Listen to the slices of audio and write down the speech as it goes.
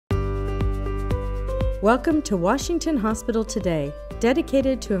Welcome to Washington Hospital Today,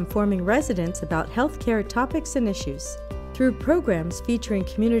 dedicated to informing residents about healthcare topics and issues. Through programs featuring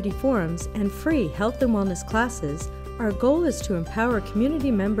community forums and free health and wellness classes, our goal is to empower community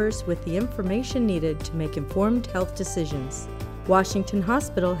members with the information needed to make informed health decisions. Washington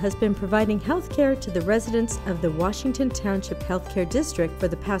Hospital has been providing healthcare to the residents of the Washington Township Healthcare District for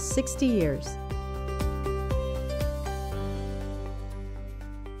the past 60 years.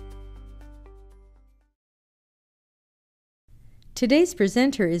 Today's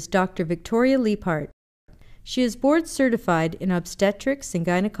presenter is Dr. Victoria Leiphart. She is board certified in obstetrics and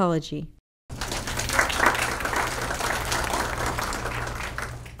gynecology.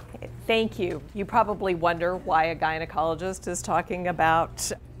 Thank you. You probably wonder why a gynecologist is talking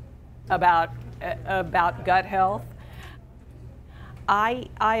about gut health. I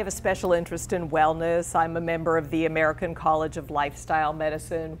have a special interest in wellness. I'm a member of the American College of Lifestyle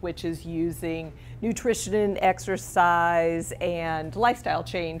Medicine, which is using nutrition and exercise and lifestyle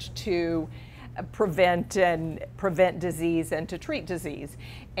change to prevent disease and to treat disease.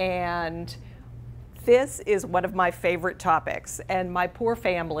 And this is one of my favorite topics. And my poor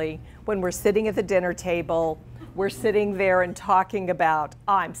family, when we're sitting at the dinner table, I'm sitting there and talking about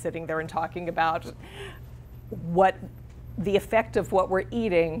what the effect of what we're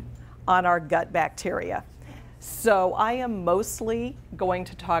eating on our gut bacteria. So I am mostly going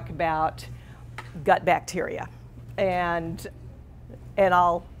to talk about gut bacteria, and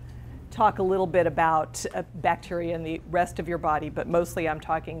I'll talk a little bit about bacteria in the rest of your body, but mostly I'm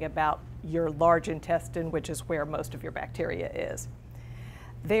talking about your large intestine, which is where most of your bacteria is.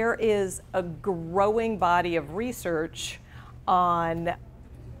 There is a growing body of research on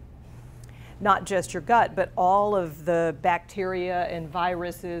not just your gut, but all of the bacteria and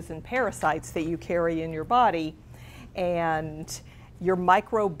viruses and parasites that you carry in your body. And your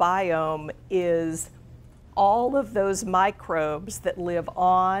microbiome is all of those microbes that live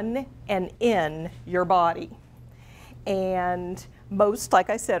on and in your body. And most,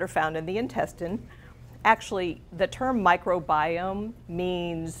 like I said, are found in the intestine. Actually, the term microbiome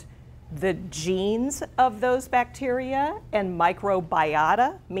means the genes of those bacteria, and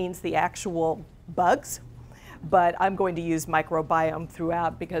microbiota means the actual bugs. But I'm going to use microbiome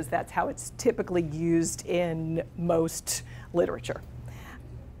throughout because that's how it's typically used in most literature.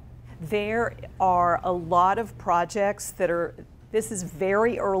 There are a lot of projects this is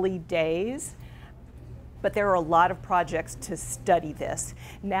very early days, but there are a lot of projects to study this.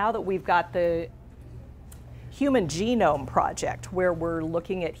 Now that we've got the Human Genome Project, where we're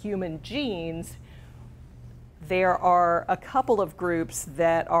looking at human genes, there are a couple of groups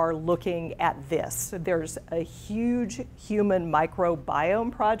that are looking at this. There's a huge human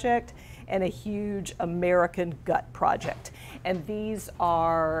microbiome project and a huge American gut project. And these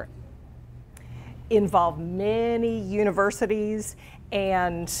involve many universities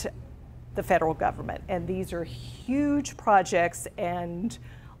and the federal government. And these are huge projects, and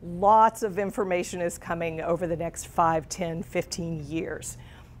lots of information is coming over the next 5, 10, 15 years.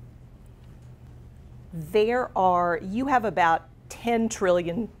 You have about 10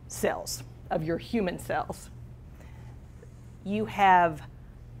 trillion cells of your human cells. You have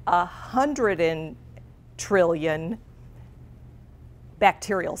 100 trillion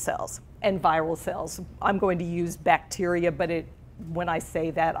bacterial cells and viral cells. I'm going to use bacteria, but when I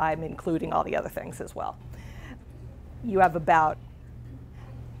say that, I'm including all the other things as well. You have about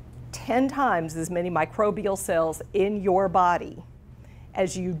 10 times as many microbial cells in your body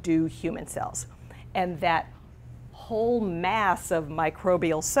as you do human cells. And that whole mass of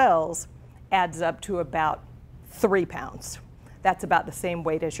microbial cells adds up to about 3 pounds. That's about the same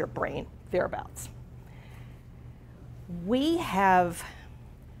weight as your brain, thereabouts. We have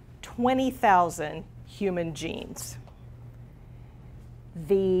 20,000 human genes.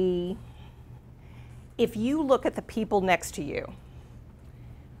 If you look at the people next to you,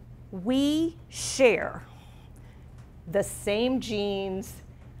 we share the same genes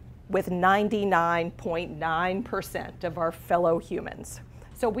with 99.9% of our fellow humans.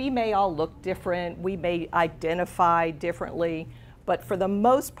 So we may all look different, we may identify differently, but for the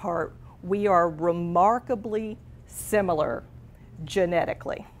most part, we are remarkably similar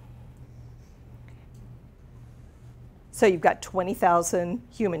genetically. So you've got 20,000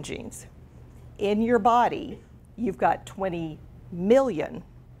 human genes. In your body, you've got 20 million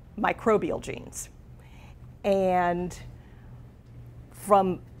microbial genes. And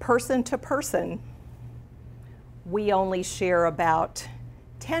from person to person, we only share about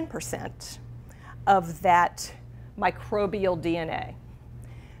 10% of that microbial DNA.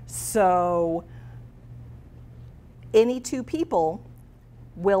 So any two people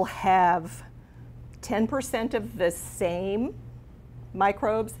will have 10% of the same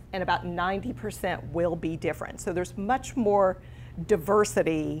microbes and about 90% will be different. So there's much more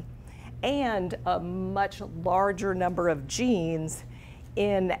diversity and a much larger number of genes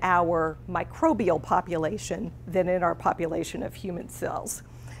in our microbial population than in our population of human cells.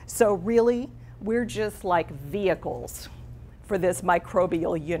 So really, we're just like vehicles for this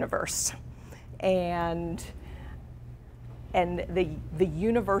microbial universe. And the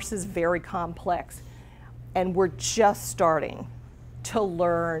universe is very complex, and we're just starting to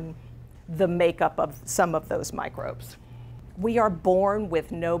learn the makeup of some of those microbes. We are born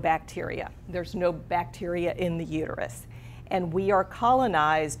with no bacteria. There's no bacteria in the uterus. And we are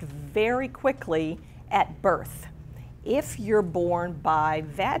colonized very quickly at birth. If you're born by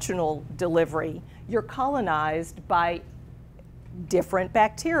vaginal delivery, you're colonized by different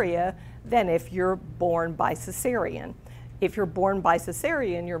bacteria than if you're born by cesarean. If you're born by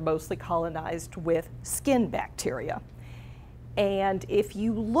cesarean, you're mostly colonized with skin bacteria. And if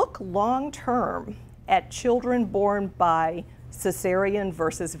you look long term at children born by cesarean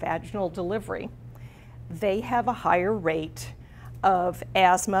versus vaginal delivery, they have a higher rate of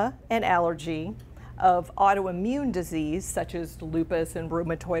asthma and allergy, of autoimmune disease such as lupus and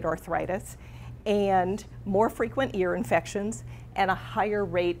rheumatoid arthritis, and more frequent ear infections, and a higher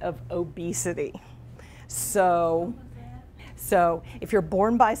rate of obesity. So if you're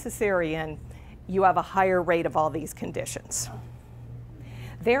born by cesarean, you have a higher rate of all these conditions.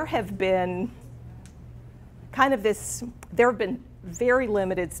 There have been very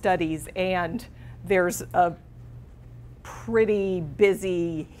limited studies, and there's a pretty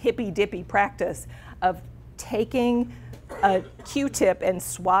busy hippy-dippy practice of taking a Q-tip and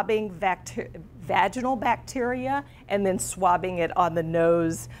swabbing vaginal bacteria and then swabbing it on the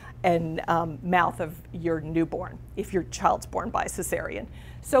nose and mouth of your newborn if your child's born by cesarean.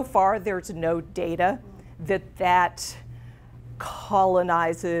 So far, there's no data that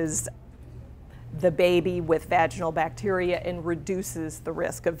colonizes the baby with vaginal bacteria and reduces the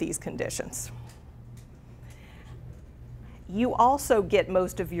risk of these conditions. You also get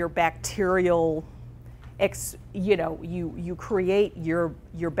most of your bacterial, you create your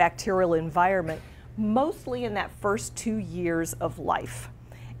bacterial environment mostly in that first 2 years of life.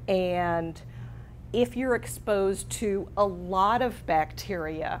 And if you're exposed to a lot of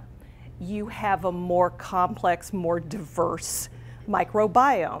bacteria, you have a more complex, more diverse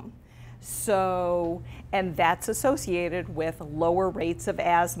microbiome. So, and that's associated with lower rates of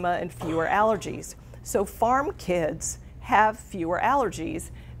asthma and fewer allergies. So farm kids have fewer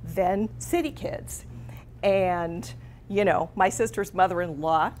allergies than city kids. And, my sister's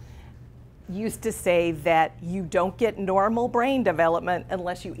mother-in-law used to say that you don't get normal brain development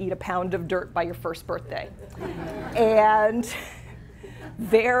unless you eat a pound of dirt by your first birthday. And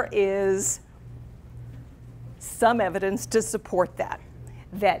there is some evidence to support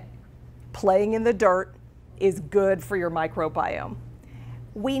that playing in the dirt is good for your microbiome.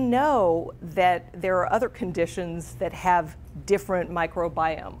 We know that there are other conditions that have different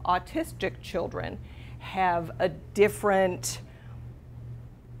microbiome. Autistic children have a different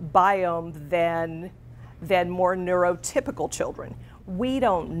biome than more neurotypical children. We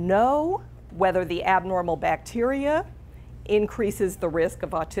don't know whether the abnormal bacteria increases the risk of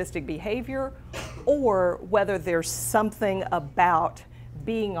autistic behavior or whether there's something about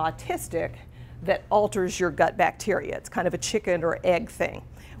being autistic that alters your gut bacteria. It's kind of a chicken or egg thing.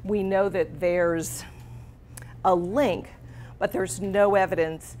 We know that there's a link, but there's no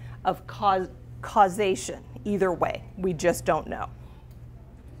evidence of causation either way. We just don't know.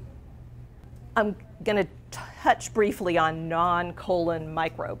 I'm going to touch briefly on non-colon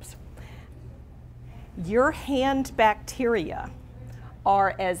microbes. Your hand bacteria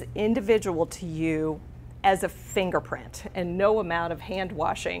are as individual to you as a fingerprint, and no amount of hand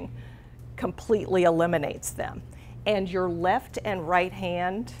washing completely eliminates them. And your left and right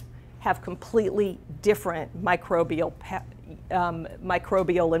hand have completely different microbial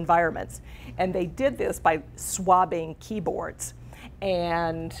environments. And they did this by swabbing keyboards.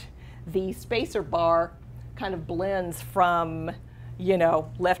 And the spacer bar kind of blends from,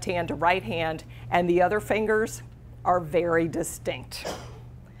 left hand to right hand, and the other fingers are very distinct.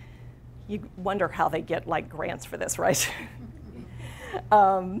 You wonder how they get grants for this, right?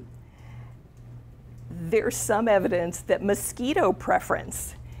 There's some evidence that mosquito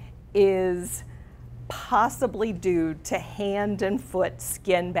preference is possibly due to hand and foot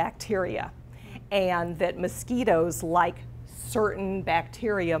skin bacteria, and that mosquitoes like certain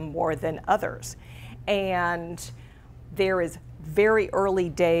bacteria more than others. And there is very early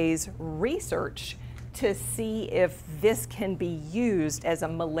days research to see if this can be used as a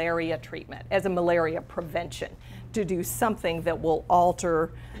malaria treatment, as a malaria prevention, to do something that will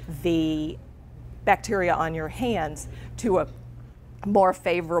alter the bacteria on your hands to a more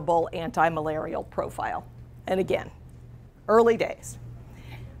favorable anti-malarial profile. And again, early days.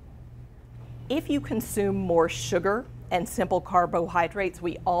 If you consume more sugar and simple carbohydrates,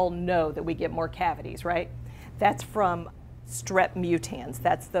 we all know that we get more cavities, right? That's from strep mutans.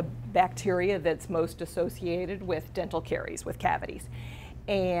 That's the bacteria that's most associated with dental caries, with cavities.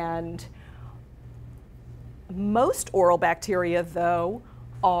 And most oral bacteria, though,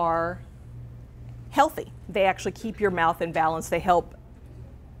 are healthy. They actually keep your mouth in balance. They help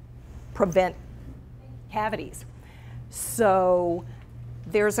prevent cavities. So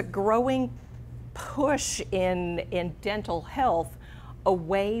there's a growing push in dental health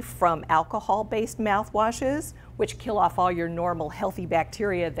away from alcohol-based mouthwashes, which kill off all your normal healthy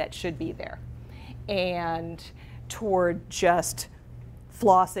bacteria that should be there, and toward just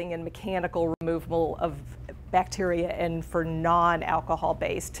flossing and mechanical removal of bacteria, and for non-alcohol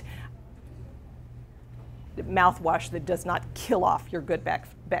based mouthwash that does not kill off your good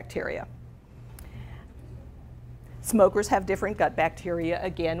bacteria. Smokers have different gut bacteria.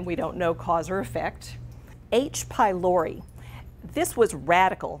 Again, we don't know cause or effect. H. pylori. This was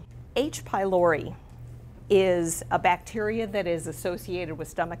radical. H. pylori is a bacteria that is associated with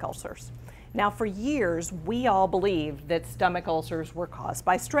stomach ulcers. Now, for years, we all believed that stomach ulcers were caused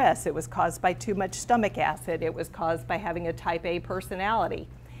by stress. It was caused by too much stomach acid. It was caused by having a type A personality.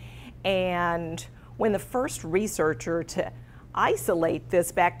 And when the first researcher to isolate this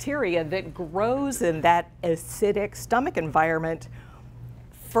bacteria that grows in that acidic stomach environment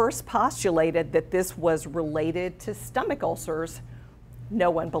first postulated that this was related to stomach ulcers, no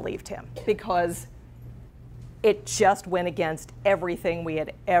one believed him, because it just went against everything we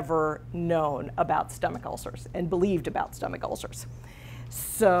had ever known about stomach ulcers and believed about stomach ulcers.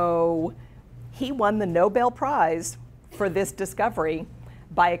 So he won the Nobel Prize for this discovery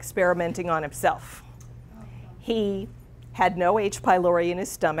by experimenting on himself. He had no H. pylori in his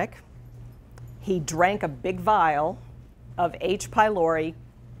stomach. He drank a big vial of H. pylori,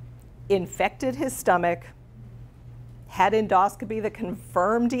 infected his stomach, had endoscopy that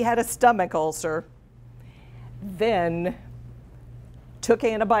confirmed he had a stomach ulcer, then took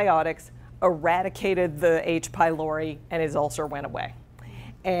antibiotics, eradicated the H. pylori, and his ulcer went away.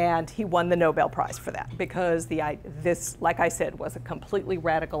 And he won the Nobel Prize for that, because this, like I said, was a completely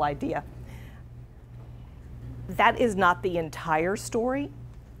radical idea. That is not the entire story.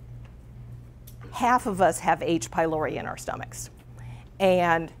 Half of us have H. pylori in our stomachs,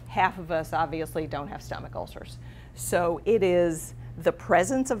 and half of us obviously don't have stomach ulcers. So it is the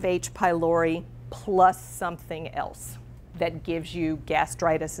presence of H. pylori plus something else that gives you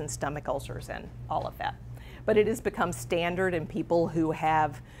gastritis and stomach ulcers and all of that. But it has become standard in people who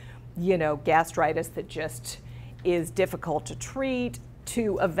have, gastritis that just is difficult to treat,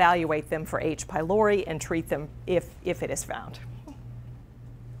 to evaluate them for H. pylori and treat them if it is found.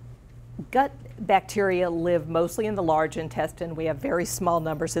 Gut bacteria live mostly in the large intestine. We have very small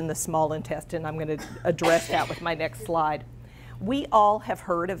numbers in the small intestine. I'm going to address that with my next slide. We all have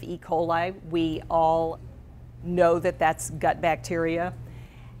heard of E. coli. We all know that that's gut bacteria.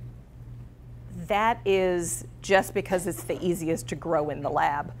 That is just because it's the easiest to grow in the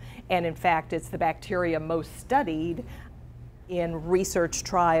lab. And in fact, it's the bacteria most studied in research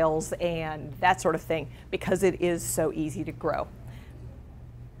trials and that sort of thing, because it is so easy to grow.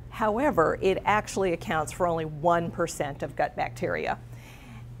 However, it actually accounts for only 1% of gut bacteria.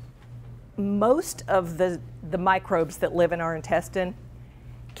 Most of the microbes that live in our intestine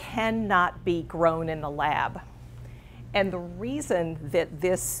cannot be grown in the lab. And the reason that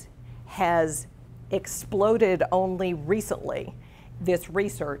this has exploded only recently, this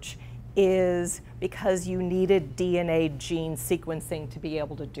research, is because you needed DNA gene sequencing to be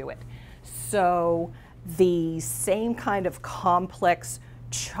able to do it. So the same kind of complex,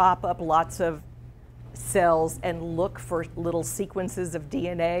 chop up lots of cells and look for little sequences of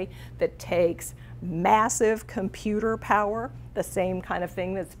DNA that takes massive computer power, the same kind of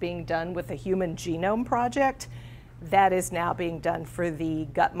thing that's being done with the Human Genome Project, that is now being done for the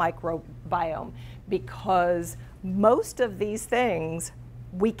gut microbiome, because most of these things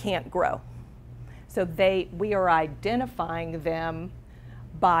we can't grow. So we are identifying them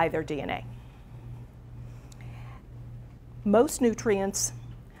by their DNA. Most nutrients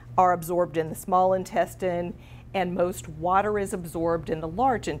are absorbed in the small intestine, and most water is absorbed in the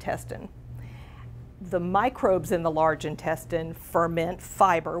large intestine. The microbes in the large intestine ferment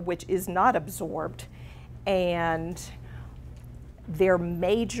fiber, which is not absorbed, and their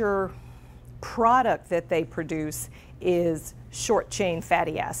major product that they produce is short-chain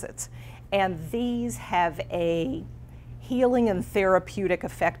fatty acids. And these have a healing and therapeutic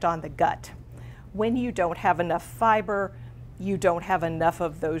effect on the gut. When you don't have enough fiber, you don't have enough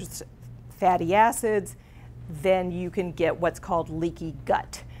of those fatty acids, then you can get what's called leaky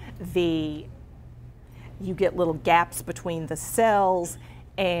gut. You get little gaps between the cells,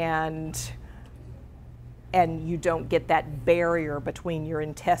 and you don't get that barrier between your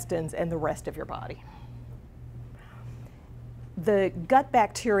intestines and the rest of your body. The gut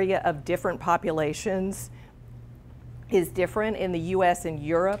bacteria of different populations is different. In the US and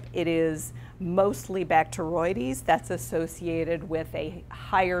Europe, it is mostly Bacteroides. That's associated with a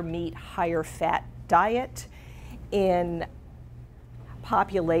higher meat, higher fat diet. In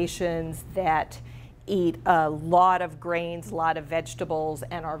populations that eat a lot of grains, a lot of vegetables,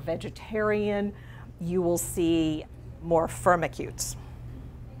 and are vegetarian, you will see more firmicutes.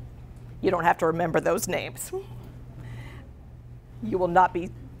 You don't have to remember those names. You will not be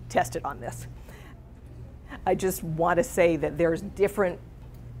tested on this. I just want to say that there's different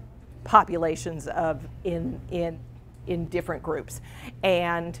populations in different groups.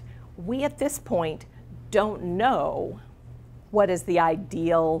 And we at this point don't know what is the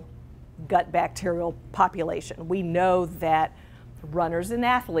ideal gut bacterial population. We know that runners and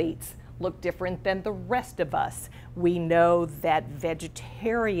athletes look different than the rest of us. We know that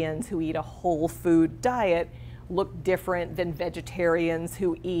vegetarians who eat a whole food diet look different than vegetarians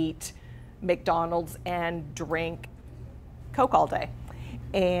who eat McDonald's and drink Coke all day.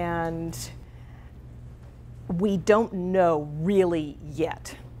 And we don't know really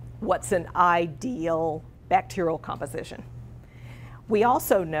yet what's an ideal bacterial composition. We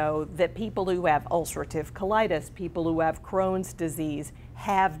also know that people who have ulcerative colitis, people who have Crohn's disease,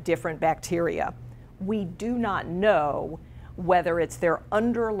 have different bacteria. We do not know whether it's their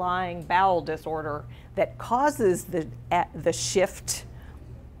underlying bowel disorder that causes the shift,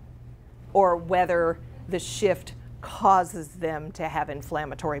 or whether the shift causes them to have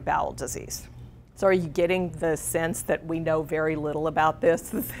inflammatory bowel disease. So are you getting the sense that we know very little about this?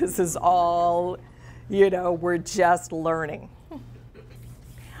 This is all, we're just learning.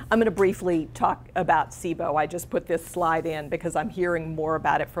 I'm going to briefly talk about SIBO. I just put this slide in because I'm hearing more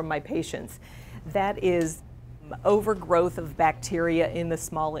about it from my patients. That is overgrowth of bacteria in the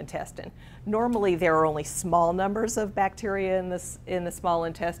small intestine. Normally there are only small numbers of bacteria in the small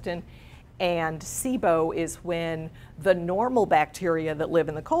intestine, and SIBO is when the normal bacteria that live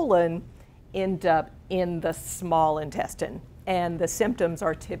in the colon end up in the small intestine. And the symptoms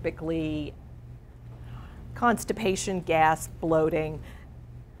are typically constipation, gas, bloating,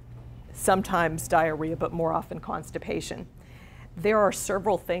 sometimes diarrhea, but more often constipation. There are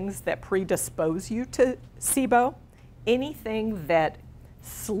several things that predispose you to SIBO. Anything that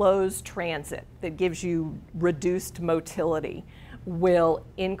slows transit, that gives you reduced motility, will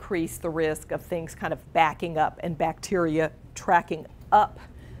increase the risk of things kind of backing up and bacteria tracking up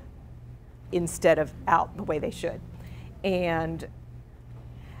instead of out the way they should. And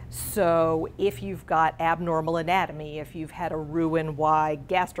so if you've got abnormal anatomy, if you've had a Roux-en-Y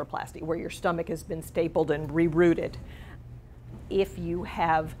gastroplasty where your stomach has been stapled and rerouted, if you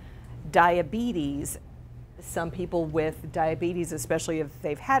have diabetes, some people with diabetes, especially if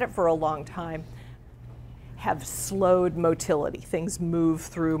they've had it for a long time, have slowed motility. Things move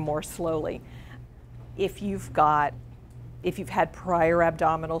through more slowly. If you've had prior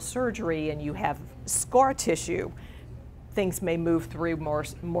abdominal surgery and you have scar tissue, things may move through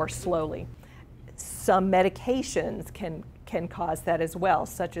more slowly. Some medications can cause that as well,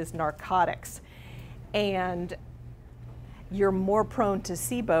 such as narcotics. And you're more prone to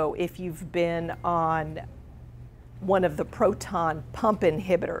SIBO if you've been on one of the proton pump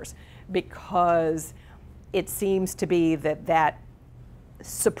inhibitors, because it seems to be that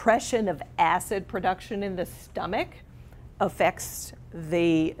suppression of acid production in the stomach affects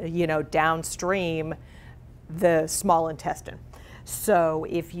the, downstream, the small intestine. So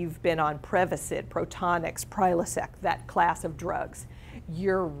if you've been on Prevacid, Protonix, Prilosec, that class of drugs,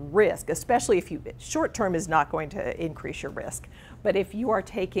 your risk, especially if short-term is not going to increase your risk, but if you are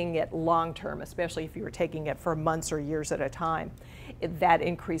taking it long-term, especially if you are taking it for months or years at a time, that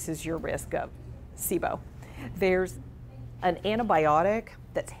increases your risk of SIBO. There's an antibiotic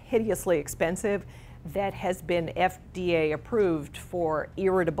that's hideously expensive that has been FDA approved for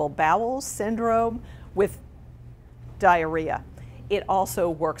irritable bowel syndrome with diarrhea. It also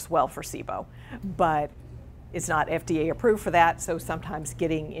works well for SIBO, but it's not FDA approved for that, so sometimes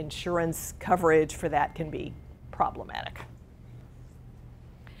getting insurance coverage for that can be problematic.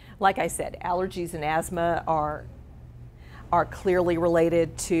 Like I said, allergies and asthma are are clearly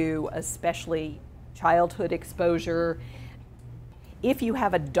related to especially childhood exposure. If you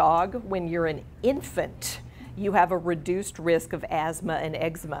have a dog when you're an infant, you have a reduced risk of asthma and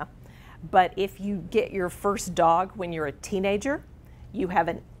eczema. But if you get your first dog when you're a teenager, you have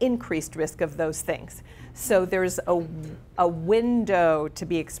an increased risk of those things. So there's a window to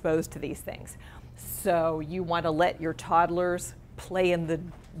be exposed to these things. So you want to let your toddlers play in the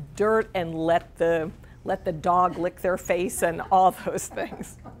dirt and let the dog lick their face and all those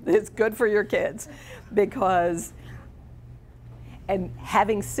things. It's good for your kids because, and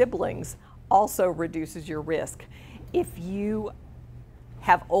having siblings also reduces your risk. If you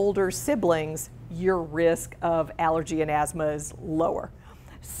have older siblings, your risk of allergy and asthma is lower.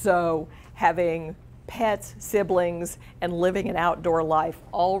 So having pets, siblings, and living an outdoor life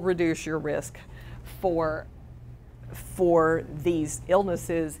all reduce your risk for these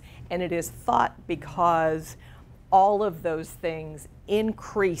illnesses. And it is thought because all of those things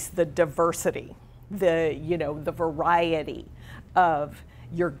increase the diversity, the variety of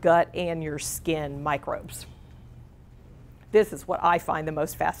your gut and your skin microbes. This is what I find the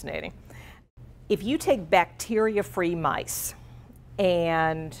most fascinating. If you take bacteria-free mice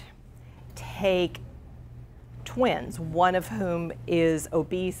and take twins, one of whom is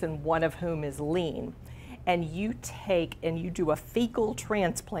obese and one of whom is lean, and you do a fecal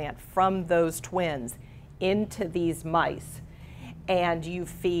transplant from those twins into these mice, and you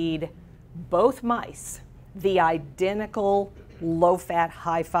feed both mice the identical low-fat,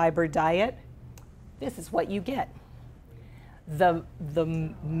 high-fiber diet, this is what you get. The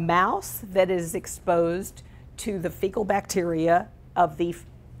mouse that is exposed to the fecal bacteria of the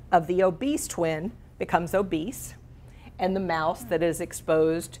obese twin becomes obese, and the mouse that is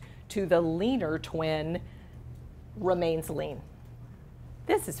exposed to the leaner twin remains lean.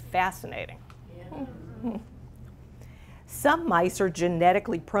 This is fascinating. Yeah. Some mice are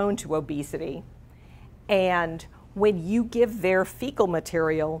genetically prone to obesity, and when you give their fecal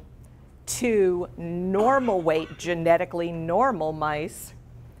material to normal weight, genetically normal mice,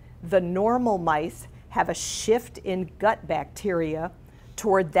 the normal mice have a shift in gut bacteria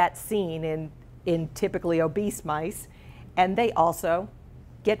toward that seen in typically obese mice, and they also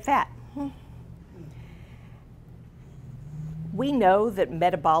get fat. We know that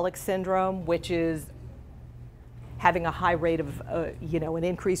metabolic syndrome, which is having a high rate of, an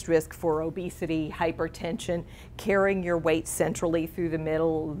increased risk for obesity, hypertension, carrying your weight centrally through the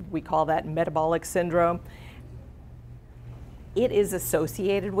middle, we call that metabolic syndrome. It is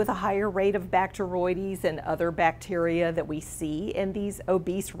associated with a higher rate of Bacteroides and other bacteria that we see in these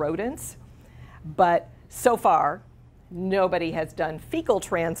obese rodents. But so far, nobody has done fecal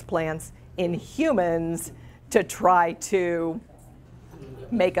transplants in humans to try to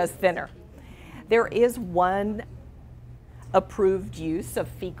make us thinner. There is one approved use of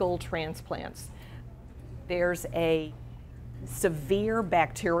fecal transplants. There's a severe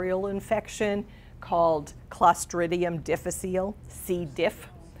bacterial infection called Clostridium difficile, C. diff,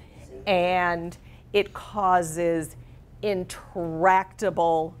 and it causes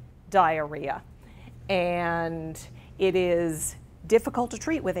intractable diarrhea, and it is difficult to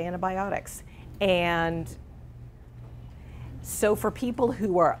treat with antibiotics. And so for people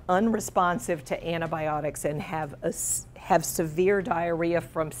who are unresponsive to antibiotics and have severe diarrhea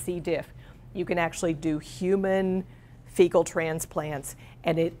from C. diff, you can actually do human fecal transplants,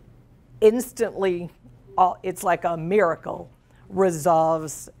 and it instantly, it's like a miracle,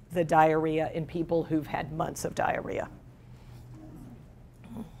 resolves the diarrhea in people who've had months of diarrhea.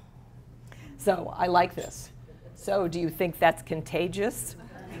 So I like this. So do you think that's contagious?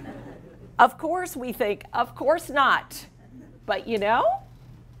 Of course we think, of course not. But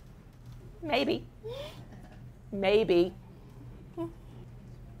maybe. Maybe.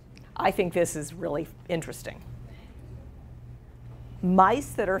 I think this is really interesting. Mice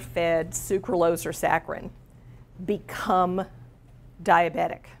that are fed sucralose or saccharin become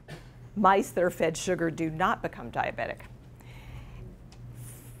diabetic. Mice that are fed sugar do not become diabetic.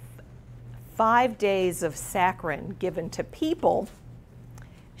 5 days of saccharin given to people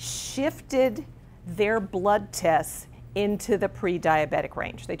shifted their blood tests into the pre-diabetic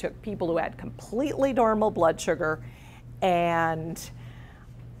range. They took people who had completely normal blood sugar and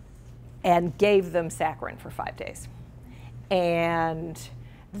gave them saccharin for 5 days. And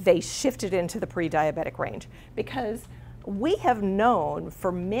they shifted into the pre-diabetic range because we have known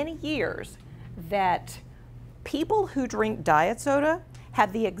for many years that people who drink diet soda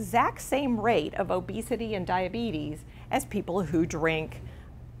have the exact same rate of obesity and diabetes as people who drink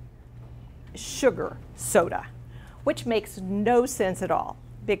sugar soda, which makes no sense at all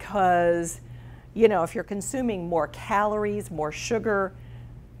because You know, if you're consuming more calories, more sugar,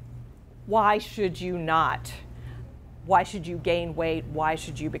 why should you not? Why should you gain weight? Why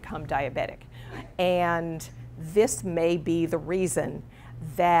should you become diabetic? And this may be the reason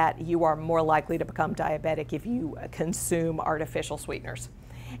that you are more likely to become diabetic if you consume artificial sweeteners.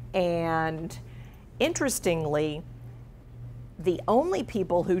 And interestingly, the only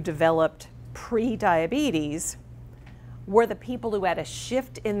people who developed pre-diabetes were the people who had a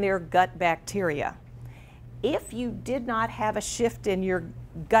shift in their gut bacteria. If you did not have a shift in your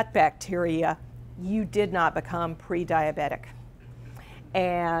gut bacteria, you did not become pre-diabetic.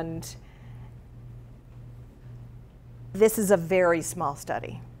 And this is a very small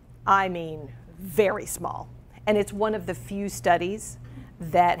study. I mean, very small. And it's one of the few studies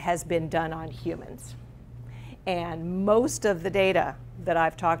that has been done on humans. And most of the data that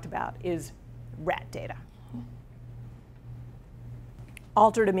I've talked about is rat data.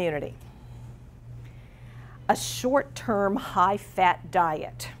 Altered immunity. A short-term high-fat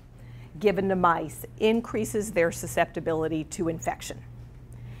diet given to mice increases their susceptibility to infection.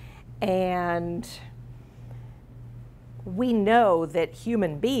 And we know that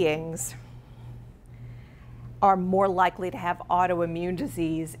human beings are more likely to have autoimmune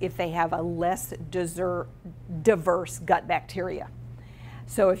disease if they have a less diverse gut bacteria.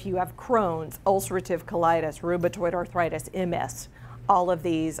 So if you have Crohn's, ulcerative colitis, rheumatoid arthritis, MS, all of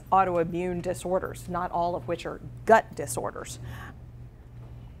these autoimmune disorders, not all of which are gut disorders,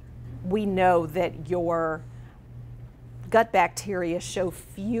 we know that your gut bacteria show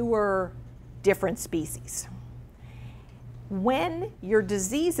fewer different species. When your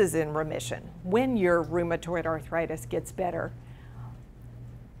disease is in remission, when your rheumatoid arthritis gets better,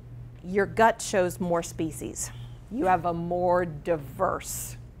 your gut shows more species. You have a more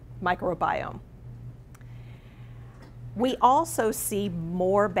diverse microbiome. We also see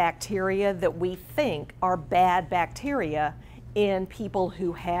more bacteria that we think are bad bacteria in people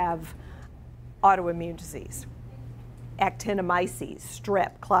who have autoimmune disease. Actinomyces,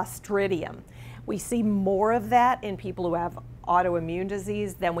 strep, clostridium. We see more of that in people who have autoimmune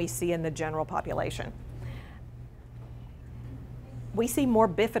disease than we see in the general population. We see more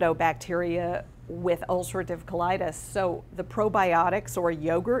bifidobacteria with ulcerative colitis, so the probiotics or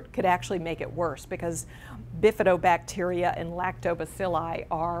yogurt could actually make it worse because bifidobacteria and lactobacilli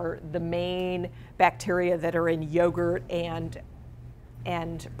are the main bacteria that are in yogurt and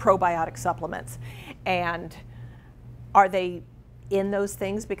probiotic supplements. And are they in those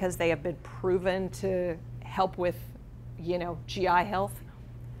things because they have been proven to help with, you know, GI health?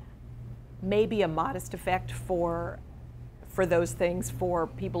 Maybe a modest effect for those things for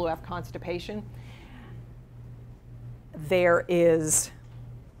people who have constipation. There is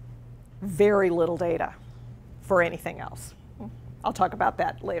very little data for anything else. I'll talk about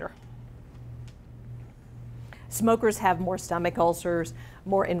that later. Smokers have more stomach ulcers,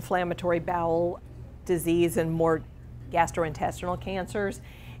 more inflammatory bowel disease, and more gastrointestinal cancers,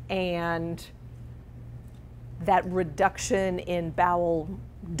 and that reduction in bowel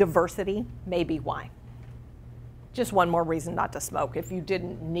diversity may be why. Just one more reason not to smoke if you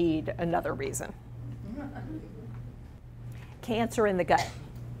didn't need another reason. Cancer in the gut.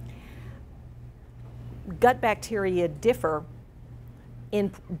 Gut bacteria differ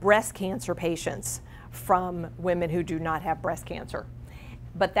in breast cancer patients from women who do not have breast cancer.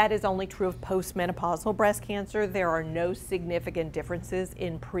 But that is only true of postmenopausal breast cancer. There are no significant differences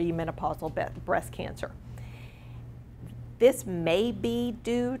in premenopausal breast cancer. This may be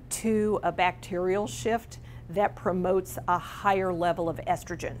due to a bacterial shift that promotes a higher level of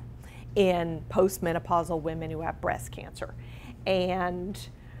estrogen in postmenopausal women who have breast cancer. And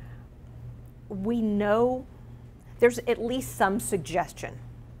we know there's at least some suggestion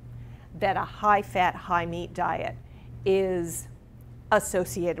that a high-fat, high-meat diet is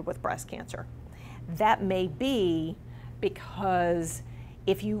associated with breast cancer. That may be because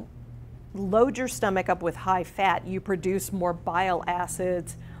if you load your stomach up with high fat, you produce more bile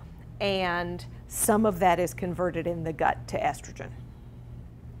acids, and some of that is converted in the gut to estrogen.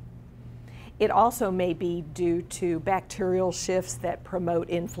 It also may be due to bacterial shifts that promote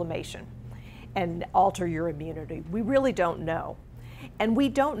inflammation and alter your immunity. We really don't know. And we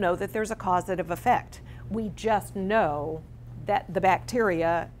don't know that there's a causative effect. We just know that the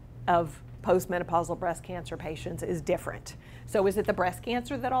bacteria of postmenopausal breast cancer patients is different. So is it the breast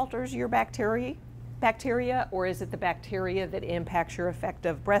cancer that alters your bacteria, or is it the bacteria that impacts your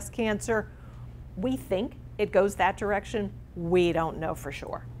effective breast cancer? We think it goes that direction. We don't know for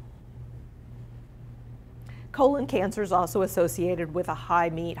sure. Colon cancer is also associated with a high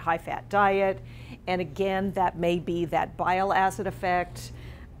meat, high fat diet. And again, that may be that bile acid effect.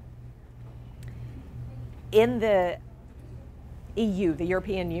 In the EU, the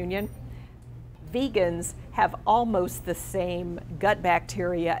European Union, vegans have almost the same gut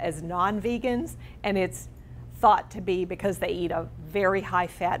bacteria as non-vegans, and it's thought to be because they eat a very high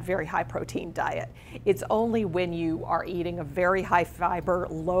fat, very high protein diet. It's only when you are eating a very high fiber,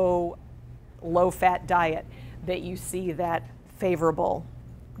 low fat diet that you see that favorable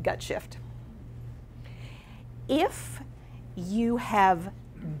gut shift. If you have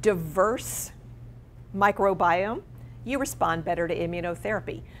diverse microbiome, you respond better to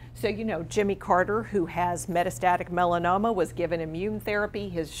immunotherapy. So you know, Jimmy Carter, who has metastatic melanoma, was given immune therapy.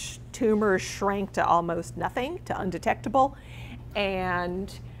 His tumors shrank to almost nothing, to undetectable.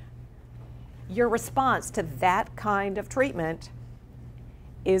 And your response to that kind of treatment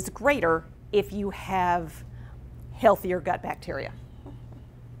is greater if you have healthier gut bacteria.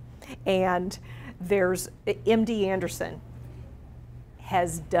 And there's MD Anderson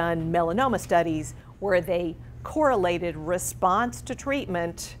has done melanoma studies where they correlated response to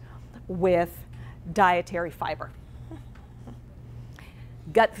treatment with dietary fiber.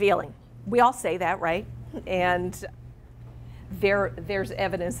 Gut feeling. We all say that, right? And there's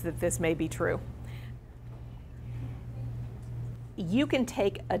evidence that this may be true. You can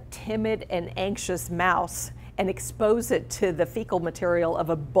take a timid and anxious mouse and expose it to the fecal material of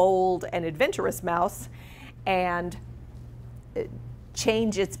a bold and adventurous mouse and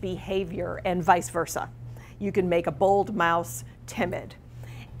change its behavior, and vice versa. You can make a bold mouse timid.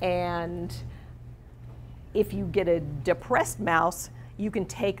 And if you get a depressed mouse, you can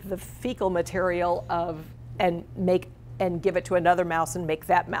take the fecal material and give it to another mouse and make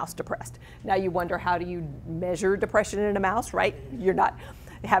that mouse depressed. Now you wonder, how do you measure depression in a mouse, right? You're not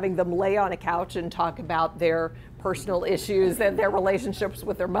having them lay on a couch and talk about their personal issues and their relationships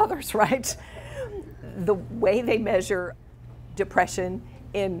with their mothers, right? The way they measure depression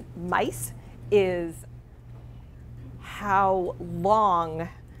in mice is how long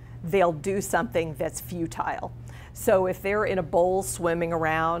they'll do something that's futile. So if they're in a bowl swimming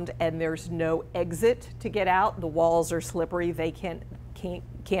around and there's no exit to get out, the walls are slippery, they can't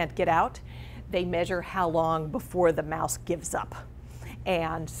get out, they measure how long before the mouse gives up.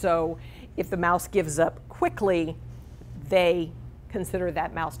 And so if the mouse gives up quickly, they consider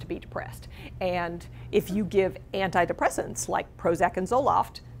that mouse to be depressed. And if you give antidepressants like Prozac and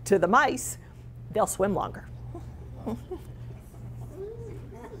Zoloft to the mice, they'll swim longer.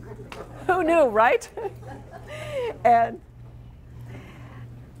 Who knew, right? And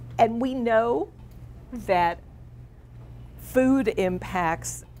we know that food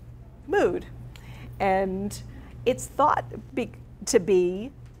impacts mood. And it's thought to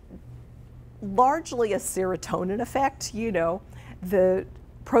be largely a serotonin effect. You know, the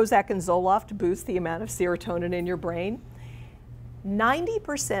Prozac and Zoloft boost the amount of serotonin in your brain.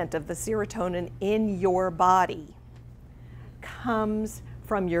 90% of the serotonin in your body comes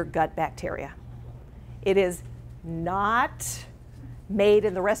from your gut bacteria. It is not made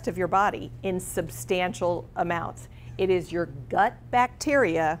in the rest of your body in substantial amounts. It is your gut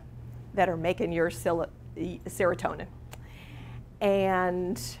bacteria that are making your serotonin.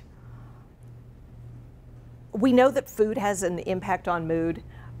 And we know that food has an impact on mood,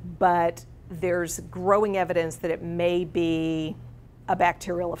 but there's growing evidence that it may be a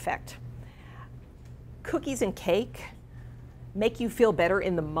bacterial effect. Cookies and cake make you feel better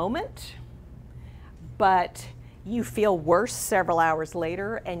in the moment, but you feel worse several hours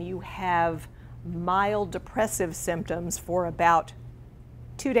later, and you have mild depressive symptoms for about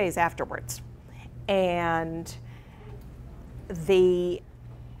 2 days afterwards. And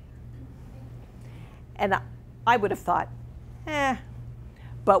I would have thought,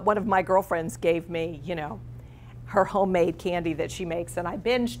 but one of my girlfriends gave me, you know, her homemade candy that she makes, and I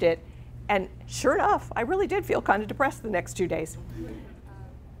binged it, and sure enough, I really did feel kind of depressed the next 2 days.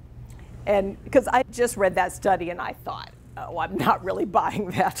 And because I just read that study and I thought, oh, I'm not really buying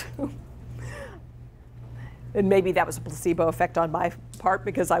that. And maybe that was a placebo effect on my part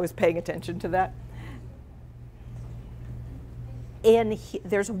because I was paying attention to that.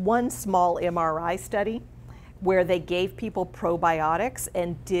 There's one small MRI study where they gave people probiotics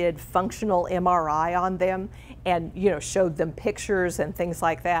and did functional MRI on them and, you know, showed them pictures and things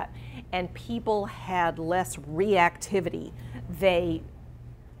like that. And people had less reactivity. They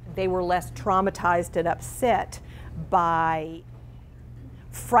were less traumatized and upset by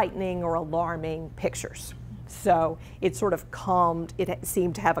frightening or alarming pictures. So it sort of calmed, it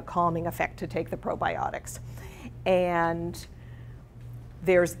seemed to have a calming effect to take the probiotics. And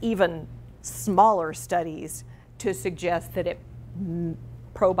there's even smaller studies to suggest that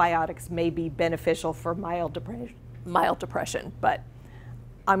probiotics may be beneficial for mild depression. But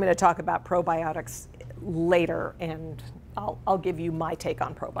I'm going to talk about probiotics later, and I'll give you my take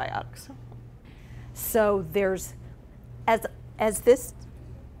on probiotics. So there's, as this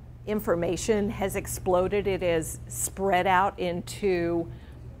information has exploded, it is spread out into,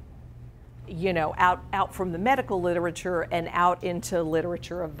 out from the medical literature and out into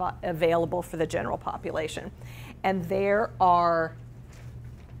literature available for the general population. And there are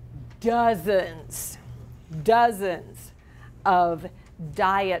dozens of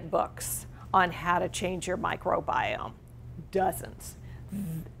diet books on how to change your microbiome. Dozens.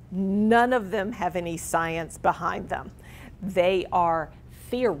 None of them have any science behind them. They are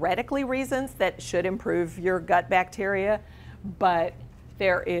theoretically reasons that should improve your gut bacteria, but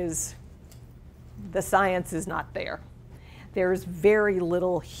the science is not there. There's very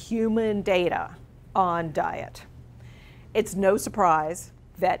little human data on diet. It's no surprise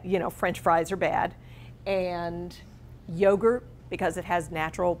that, French fries are bad, and yogurt, because it has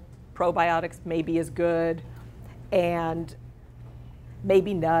natural probiotics, maybe is good, and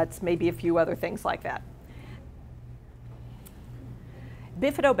maybe nuts, maybe a few other things like that.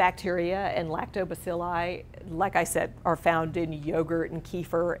 Bifidobacteria and lactobacilli, like I said, are found in yogurt and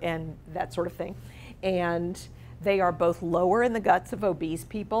kefir and that sort of thing. And they are both lower in the guts of obese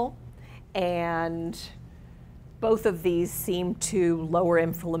people, and both of these seem to lower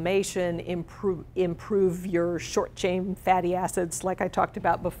inflammation, improve your short-chain fatty acids, like I talked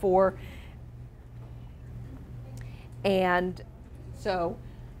about before. And so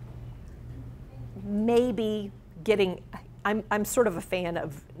maybe I'm sort of a fan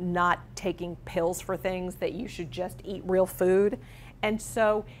of not taking pills for things, that you should just eat real food. And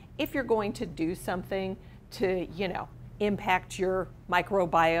so if you're going to do something to, impact your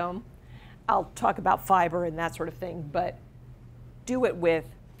microbiome, I'll talk about fiber and that sort of thing, but do it with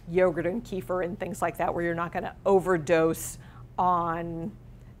yogurt and kefir and things like that, where you're not going to overdose on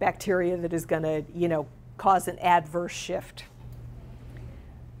bacteria that is going to, cause an adverse shift.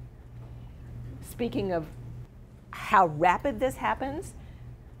 Speaking of how rapid this happens,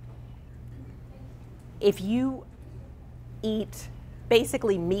 if you eat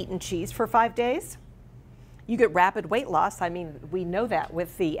basically meat and cheese for 5 days, you get rapid weight loss. I mean, we know that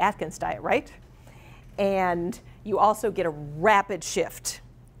with the Atkins diet, right? And you also get a rapid shift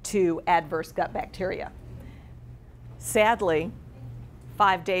to adverse gut bacteria. Sadly,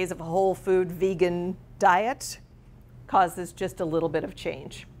 5 days of a whole food vegan diet causes just a little bit of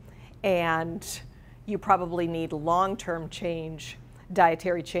change. And you probably need long-term change,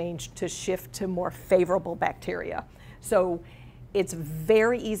 dietary change, to shift to more favorable bacteria. So it's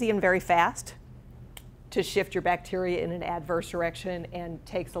very easy and very fast to shift your bacteria in an adverse direction, and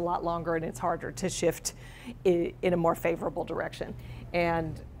takes a lot longer and it's harder to shift in a more favorable direction.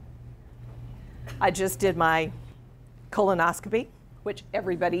 And I just did my colonoscopy, which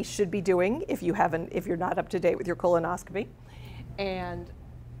everybody should be doing if you're not up to date with your colonoscopy. And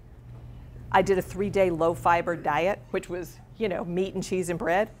I did a 3-day low fiber diet, which was, meat and cheese and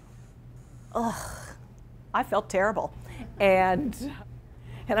bread. Ugh, I felt terrible. And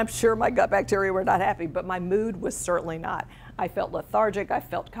I'm sure my gut bacteria were not happy, but my mood was certainly not. I felt lethargic, I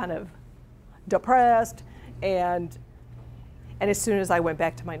felt kind of depressed, and as soon as I went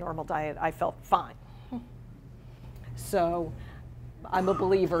back to my normal diet, I felt fine. So I'm a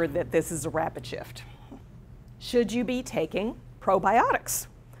believer that this is a rapid shift. Should you be taking probiotics?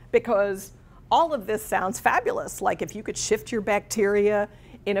 Because all of this sounds fabulous. Like, if you could shift your bacteria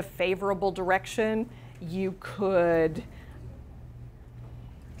in a favorable direction, you could,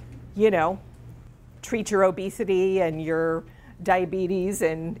 treat your obesity and your diabetes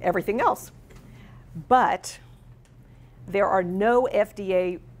and everything else. But there are no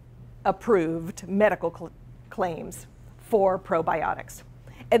FDA approved medical claims for probiotics.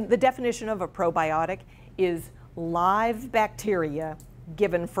 And the definition of a probiotic is live bacteria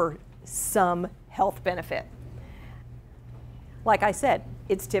given for some health benefit. Like I said,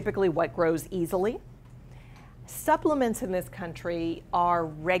 it's typically what grows easily. Supplements in this country are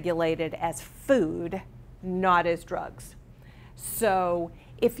regulated as food, not as drugs. So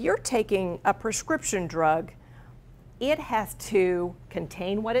if you're taking a prescription drug, it has to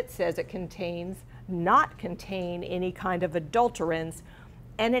contain what it says it contains, not contain any kind of adulterants,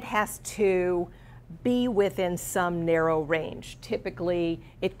 and it has to be within some narrow range. Typically,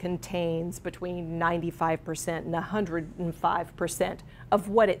 it contains between 95% and 105% of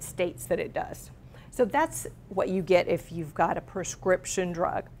what it states that it does. So that's what you get if you've got a prescription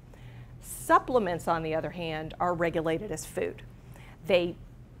drug. Supplements, on the other hand, are regulated as food. They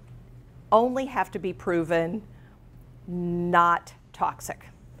only have to be proven not toxic.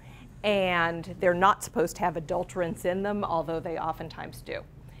 And they're not supposed to have adulterants in them, although they oftentimes do.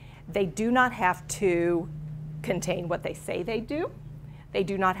 They do not have to contain what they say they do. They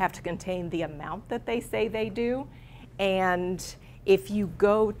do not have to contain the amount that they say they do. And if you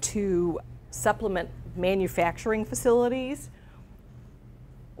go to supplement manufacturing facilities,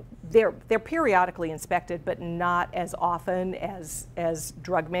 they're periodically inspected, but not as often as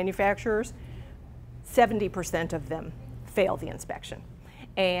drug manufacturers. 70% of them fail the inspection.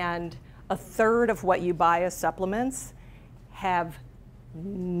 And a third of what you buy as supplements have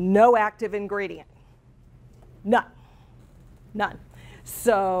no active ingredient. None.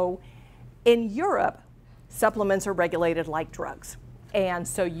 So in Europe, supplements are regulated like drugs. And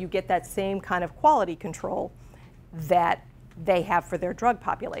so you get that same kind of quality control that they have for their drug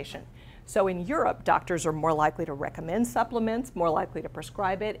population. So in Europe, doctors are more likely to recommend supplements, more likely to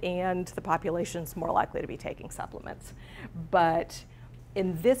prescribe it, and the population's more likely to be taking supplements. But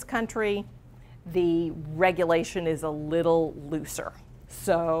in this country, the regulation is a little looser.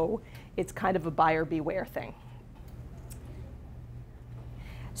 So it's kind of a buyer beware thing.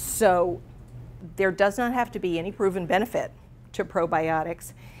 So there does not have to be any proven benefit to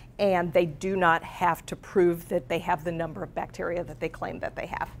probiotics, and they do not have to prove that they have the number of bacteria that they claim that they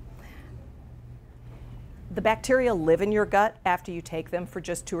have. The bacteria live in your gut after you take them for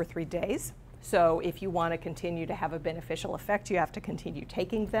just 2 or 3 days. So if you want to continue to have a beneficial effect, you have to continue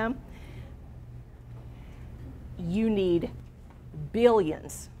taking them. You need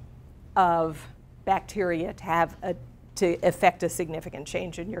billions of bacteria to affect a significant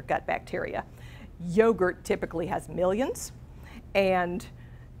change in your gut bacteria. Yogurt typically has millions, and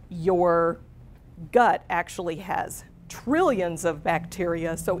your gut actually has trillions of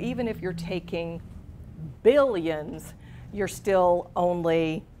bacteria. So even if you're taking billions, you're still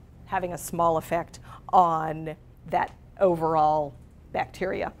only having a small effect on that overall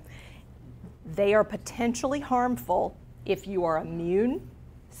bacteria. They are potentially harmful if you are immune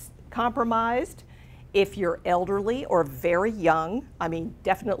compromised, if you're elderly or very young. I mean,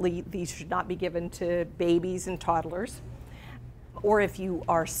 definitely these should not be given to babies and toddlers, or if you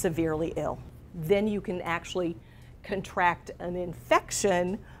are severely ill. Then you can actually contract an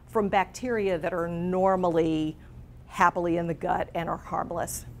infection from bacteria that are normally happily in the gut and are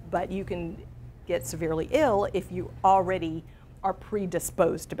harmless. But you can get severely ill if you already are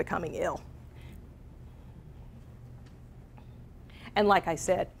predisposed to becoming ill. And like I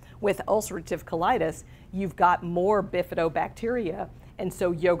said, with ulcerative colitis, you've got more bifidobacteria, and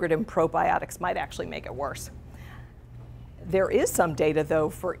so yogurt and probiotics might actually make it worse. There is some data, though,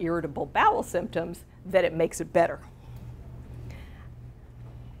 for irritable bowel symptoms that it makes it better.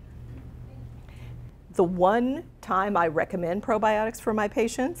 The one time I recommend probiotics for my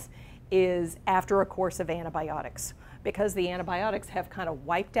patients is after a course of antibiotics, because the antibiotics have kind of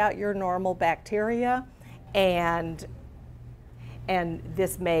wiped out your normal bacteria, and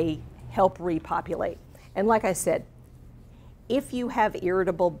this may help repopulate. And like I said, if you have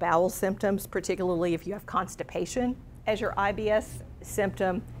irritable bowel symptoms, particularly if you have constipation as your IBS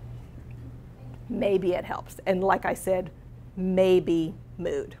symptom, maybe it helps. And like I said, maybe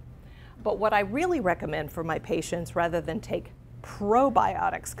mood. But what I really recommend for my patients, rather than take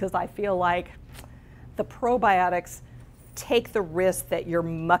probiotics, because I feel like the probiotics take the risk that you're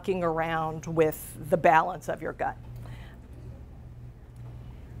mucking around with the balance of your gut,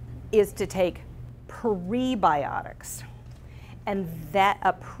 is to take prebiotics. And that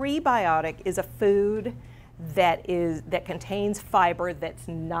a prebiotic is a food that contains fiber that's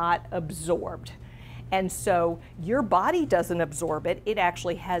not absorbed. And so your body doesn't absorb it. It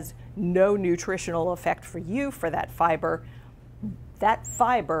actually has no nutritional effect for you for that fiber. That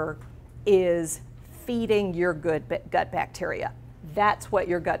fiber is feeding your good gut bacteria. That's what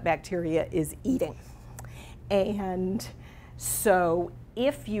your gut bacteria is eating. And so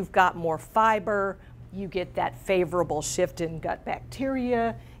if you've got more fiber, you get that favorable shift in gut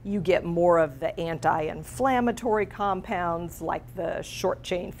bacteria, you get more of the anti-inflammatory compounds like the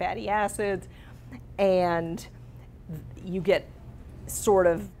short-chain fatty acids, and you get sort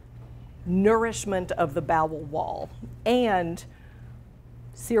of nourishment of the bowel wall and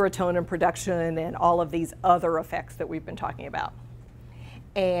serotonin production and all of these other effects that we've been talking about.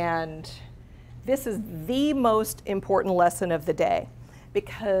 And this is the most important lesson of the day,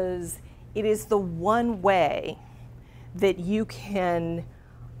 because it is the one way that you can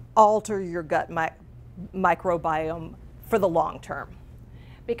alter your gut microbiome for the long term.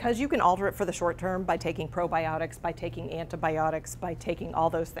 Because you can alter it for the short term by taking probiotics, by taking antibiotics, by taking all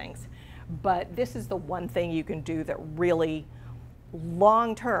those things. But this is the one thing you can do that really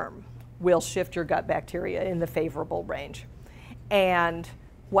long term will shift your gut bacteria in the favorable range. And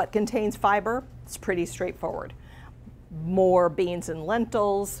what contains fiber? It's pretty straightforward. More beans and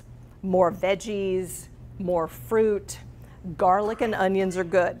lentils, more veggies, more fruit. Garlic and onions are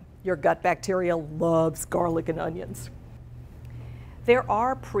good. Your gut bacteria loves garlic and onions. There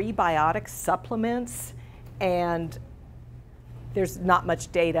are prebiotic supplements, and there's not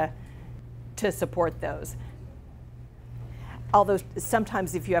much data to support those. Although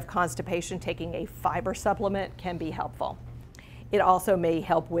sometimes if you have constipation, taking a fiber supplement can be helpful. It also may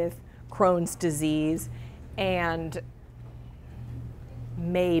help with Crohn's disease and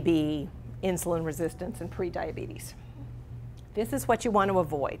maybe insulin resistance and prediabetes. This is what you want to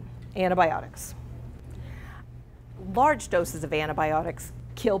avoid: antibiotics. Large doses of antibiotics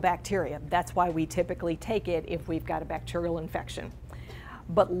kill bacteria. That's why we typically take it if we've got a bacterial infection.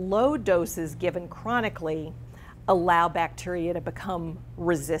 But low doses given chronically allow bacteria to become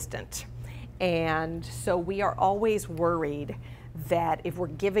resistant. And so we are always worried that if we're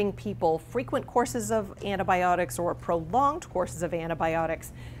giving people frequent courses of antibiotics or prolonged courses of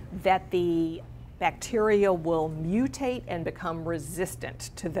antibiotics, that the bacteria will mutate and become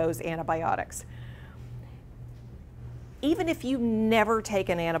resistant to those antibiotics. Even if you never take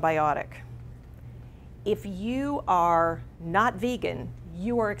an antibiotic, if you are not vegan,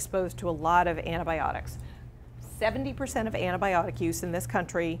 you are exposed to a lot of antibiotics. 70% of antibiotic use in this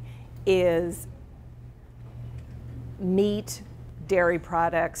country is meat, dairy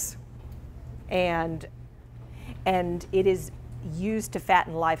products, and it is used to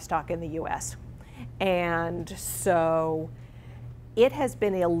fatten livestock in the US. And so it has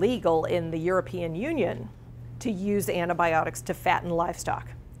been illegal in the European Union to use antibiotics to fatten livestock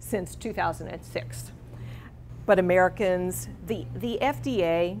since 2006. But Americans, the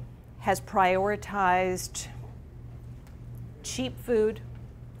FDA has prioritized cheap food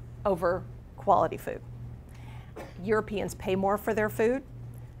over quality food. Europeans pay more for their food,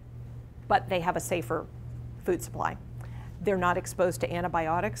 but they have a safer food supply. They're not exposed to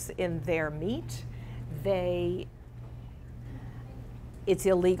antibiotics in their meat. It's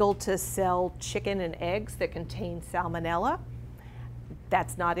illegal to sell chicken and eggs that contain salmonella.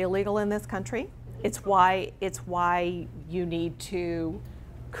 That's not illegal in this country. It's why you need to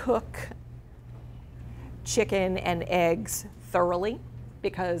cook chicken and eggs thoroughly,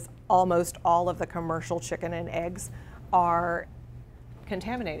 because almost all of the commercial chicken and eggs are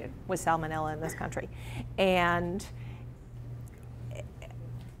contaminated with salmonella in this country. And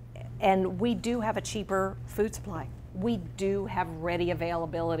we do have a cheaper food supply. We do have ready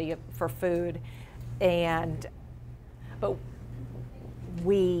availability for food, but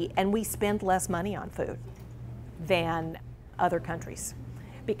we spend less money on food than other countries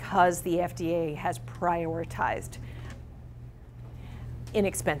because the FDA has prioritized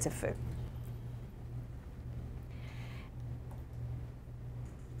inexpensive food.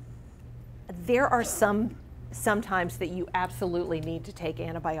 There are sometimes that you absolutely need to take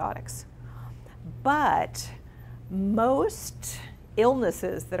antibiotics, but most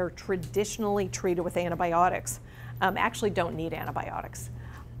illnesses that are traditionally treated with antibiotics actually don't need antibiotics.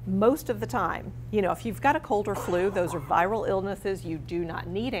 Most of the time, if you've got a cold or flu, those are viral illnesses, you do not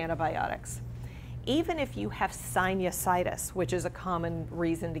need antibiotics. Even if you have sinusitis, which is a common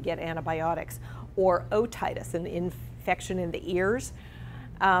reason to get antibiotics, or otitis, an infection in the ears,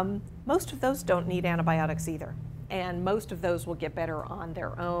 most of those don't need antibiotics either. And most of those will get better on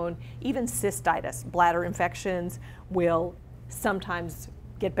their own. Even cystitis, bladder infections, will sometimes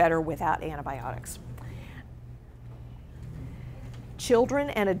get better without antibiotics. Children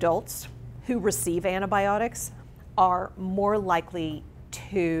and adults who receive antibiotics are more likely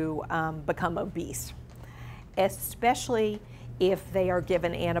to become obese, especially if they are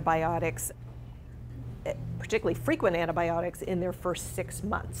given antibiotics, particularly frequent antibiotics, in their first 6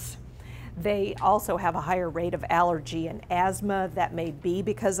 months. They also have a higher rate of allergy and asthma. That may be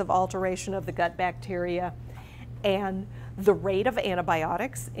because of alteration of the gut bacteria. And the rate of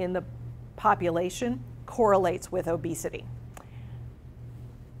antibiotics in the population correlates with obesity.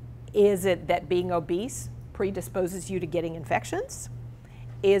 Is it that being obese predisposes you to getting infections?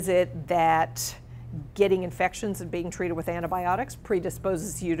 Is it that getting infections and being treated with antibiotics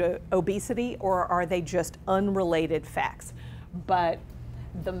predisposes you to obesity, or are they just unrelated facts? But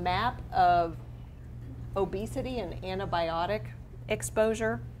the map of obesity and antibiotic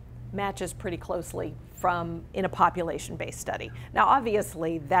exposure matches pretty closely in a population-based study. Now,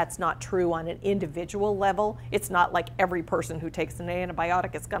 obviously, that's not true on an individual level. It's not like every person who takes an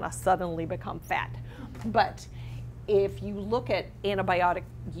antibiotic is going to suddenly become fat. But if you look at antibiotic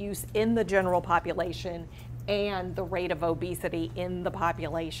use in the general population and the rate of obesity in the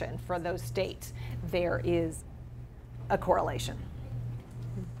population for those states, there is a correlation.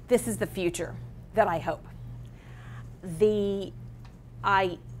 This is the future that I hope.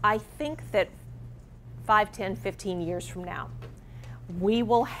 I think that 5, 10, 15 years from now, we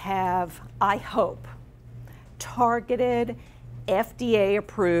will have, I hope, targeted,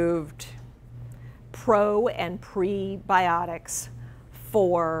 FDA-approved pro and prebiotics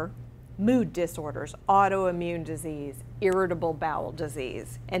for mood disorders, autoimmune disease, irritable bowel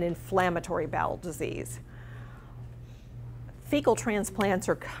disease, and inflammatory bowel disease. Fecal transplants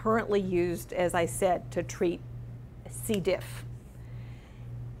are currently used, as I said, to treat C. diff.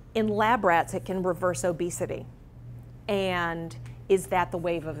 In lab rats, it can reverse obesity. And is that the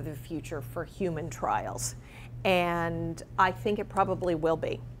wave of the future for human trials? And I think it probably will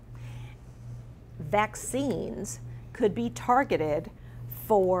be. Vaccines could be targeted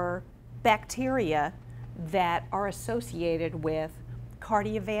for bacteria that are associated with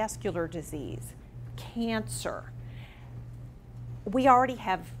cardiovascular disease, cancer. We already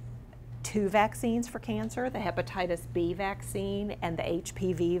have 2 vaccines for cancer, the hepatitis B vaccine and the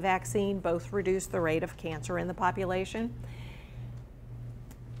HPV vaccine. Both reduce the rate of cancer in the population.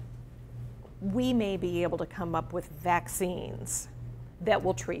 We may be able to come up with vaccines that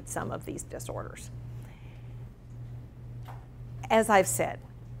will treat some of these disorders. As I've said,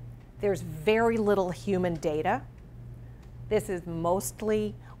 there's very little human data. This is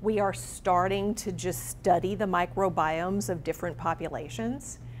mostly, we are starting to just study the microbiomes of different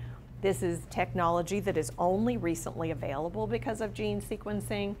populations. This is technology that is only recently available because of gene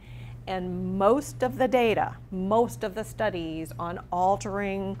sequencing, and most of the data, most of the studies on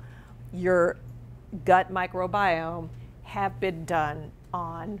altering your gut microbiome have been done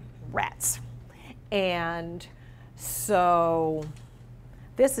on rats. And so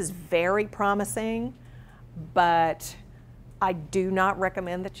this is very promising, but I do not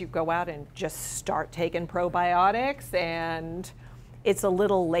recommend that you go out and just start taking probiotics, and it's a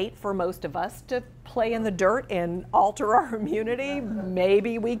little late for most of us to play in the dirt and alter our immunity.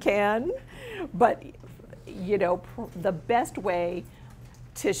 Maybe we can, but you know, the best way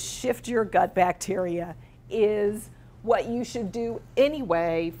to shift your gut bacteria is what you should do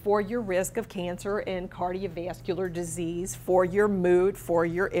anyway for your risk of cancer and cardiovascular disease, for your mood, for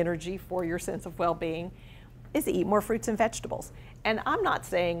your energy, for your sense of well-being, is eat more fruits and vegetables. And I'm not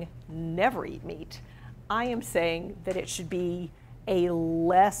saying never eat meat. I am saying that it should be a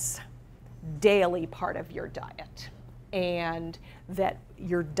less daily part of your diet, and that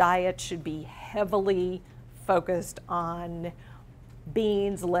your diet should be heavily focused on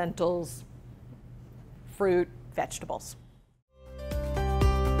beans, lentils, fruit, vegetables.